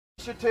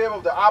Appreciative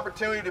of the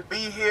opportunity to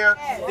be here.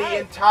 The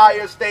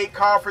entire state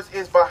conference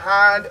is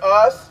behind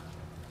us,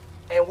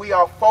 and we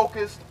are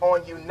focused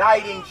on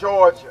uniting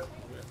Georgia.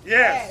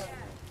 Yes.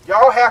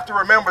 Y'all have to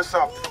remember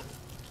something.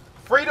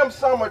 Freedom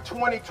Summer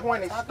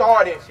 2020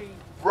 started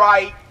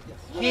right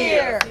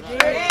here.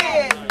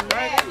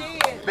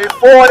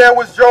 Before there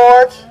was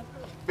George,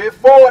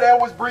 before there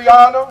was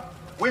Brianna,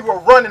 we were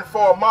running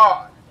for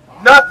Ahmaud.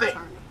 Nothing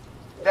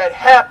that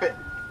happened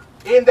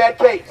in that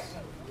case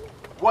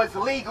was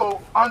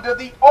legal under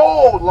the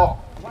old law.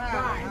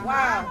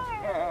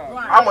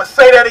 I'm going to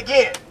say that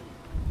again.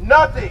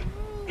 Nothing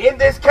in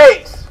this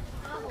case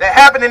that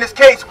happened in this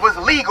case was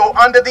legal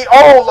under the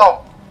old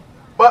law.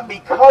 But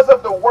because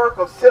of the work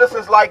of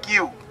citizens like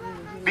you,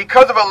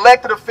 because of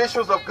elected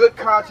officials of good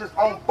conscience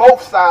on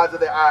both sides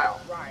of the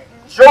aisle,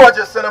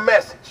 Georgia sent a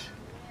message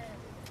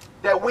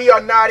that we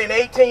are not in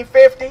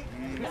 1850,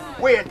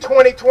 we're in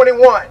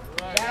 2021,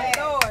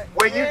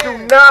 where you do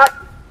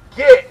not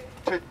get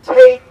to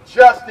take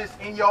justice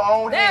in your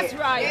own hands.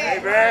 That's right.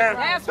 Amen.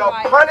 That's The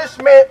right.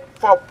 punishment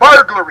for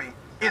burglary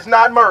is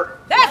not murder.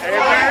 That's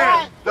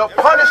right. The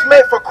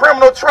punishment for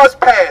criminal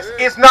trespass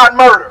is not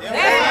murder.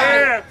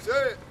 Amen.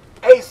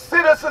 A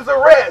citizen's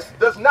arrest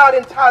does not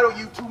entitle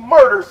you to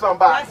murder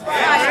somebody.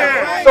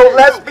 Amen. So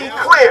let's be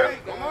clear.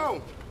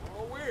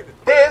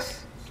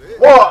 This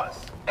was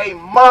a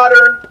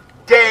modern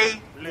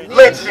day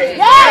lynching.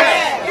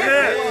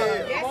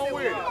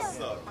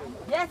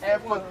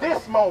 And for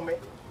this moment,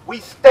 we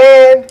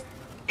stand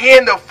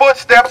in the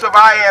footsteps of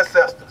our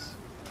ancestors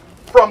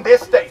from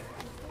this state.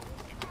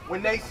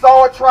 When they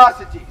saw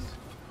atrocities,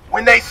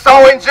 when they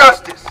saw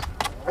injustice,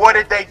 what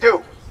did they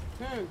do?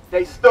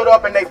 They stood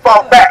up and they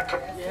fought back.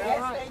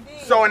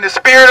 So in the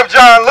spirit of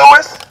John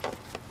Lewis,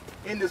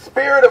 in the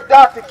spirit of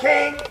Dr.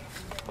 King,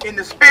 in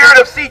the spirit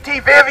of C.T.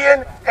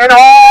 Vivian, and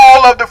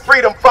all of the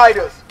freedom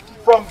fighters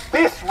from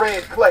this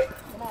red clay,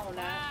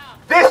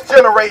 this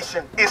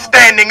generation is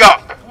standing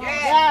up.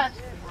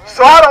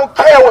 So I don't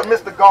care what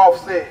Mr.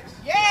 Goff says.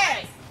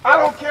 I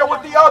don't care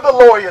what the other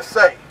lawyers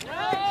say.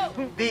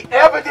 The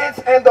evidence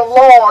and the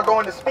law are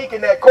going to speak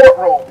in that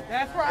courtroom.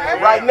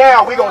 And right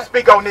now, we're going to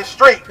speak on this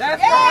street.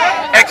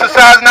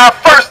 Exercising our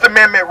First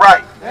Amendment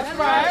right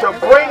to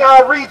bring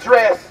our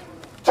redress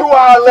to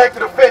our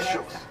elected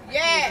officials.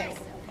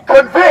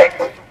 Convict.